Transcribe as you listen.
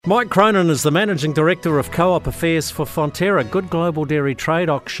Mike Cronin is the Managing Director of Co-op Affairs for Fonterra. Good global dairy trade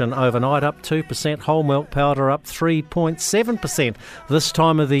auction overnight, up 2%, whole milk powder up 3.7%. This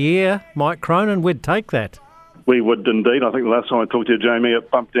time of the year, Mike Cronin, we'd take that. We would indeed. I think the last time I talked to you, Jamie,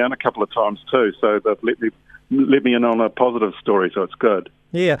 it bumped down a couple of times too, so they've let me in on a positive story, so it's good.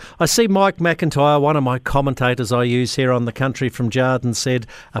 Yeah, I see Mike McIntyre, one of my commentators I use here on The Country from Jarden, said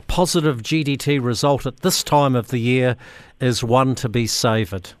a positive GDT result at this time of the year is one to be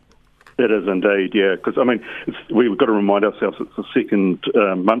savoured. It is indeed, yeah, because, we've got to remind ourselves it's the second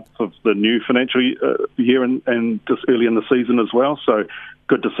month of the new financial year and just early in the season as well, so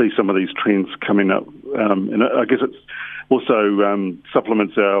good to see some of these trends coming up. And I guess it's also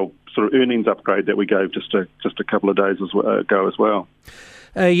supplements our sort of earnings upgrade that we gave just a couple of days ago as well.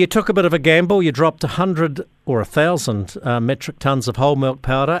 You took a bit of a gamble. You dropped 100 or 1,000 metric tonnes of whole milk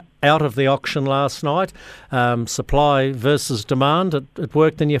powder out of the auction last night. Supply versus demand, it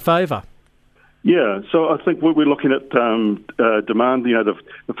worked in your favour. Yeah, so I think we're looking at demand. You know,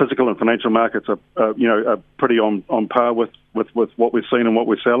 the physical and financial markets are pretty on par with what we've seen and what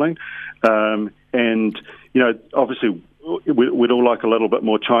we're selling. And you know, obviously, we'd all like a little bit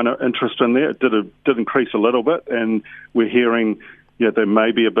more China interest in there. It did increase a little bit, and we're hearing, you know, there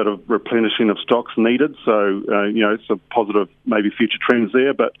may be a bit of replenishing of stocks needed. So, you know, it's a positive, maybe future trends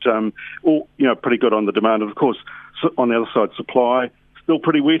there, but all, you know, pretty good on the demand. And of course, on the other side, supply still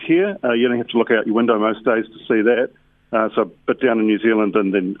pretty wet here. You don't have to look out your window most days to see that. So a bit down in New Zealand,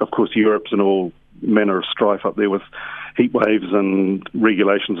 and then of course Europe's in all manner of strife up there with heat waves and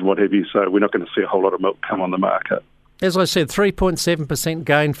regulations and what have you. So we're not going to see a whole lot of milk come on the market. As I said, 3.7%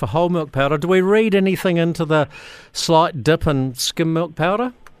 gain for whole milk powder. Do we read anything into the slight dip in skim milk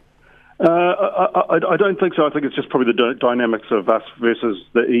powder? I don't think so. I think it's just probably the dynamics of us versus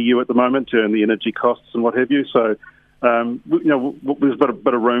the EU at the moment and the energy costs and what have you. So, you know, there's a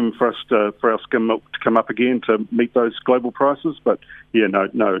bit of room for us for our skim milk to come up again to meet those global prices. But yeah, no,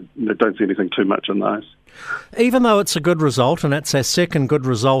 don't see anything too much in those. Even though it's a good result, and it's our second good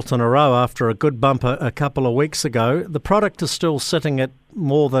result in a row after a good bump a couple of weeks ago, the product is still sitting at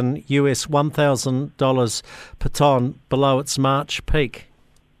more than US $1,000 per tonne below its March peak.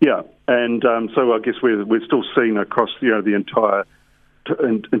 Yeah, and so I guess we're still seeing across, you know, the entire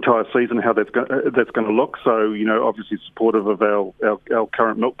season how that's going to look. So, you know, obviously supportive of our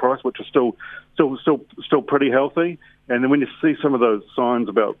current milk price, which is still pretty healthy. And then when you see some of those signs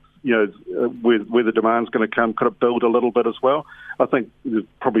about, you know, where the demand's going to come, could it build a little bit as well? I think there's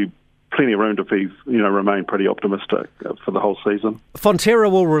probably plenty of room to be, you know, remain pretty optimistic for the whole season.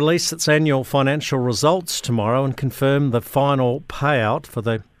 Fonterra will release its annual financial results tomorrow and confirm the final payout for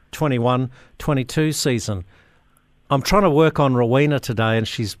the 21-22 season. I'm trying to work on Rowena today, and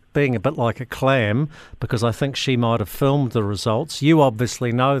she's being a bit like a clam because I think she might have filmed the results. You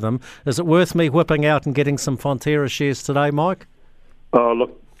obviously know them. Is it worth me whipping out and getting some Fonterra shares today, Mike? Oh,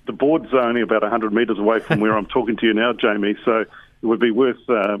 look, the board's only about 100 metres away from where I'm talking to you now, Jamie, so it would be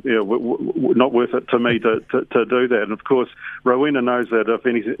not worth it to me to do that. And of course, Rowena knows that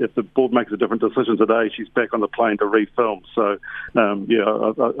if the board makes a different decision today, she's back on the plane to refilm. So,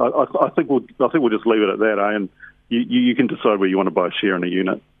 I think we'll just leave it at that, eh? And you can decide where you want to buy a share in a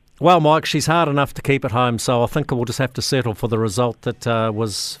unit. Well, Mike, she's hard enough to keep at home, so I think we'll just have to settle for the result that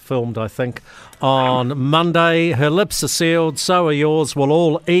was filmed, I think, on Monday. Her lips are sealed, so are yours. We'll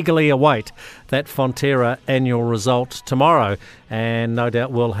all eagerly await that Fonterra annual result tomorrow, and no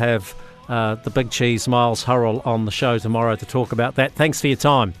doubt we'll have the big cheese Miles Hurrell on the show tomorrow to talk about that. Thanks for your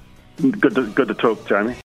time. Good to talk, Jamie.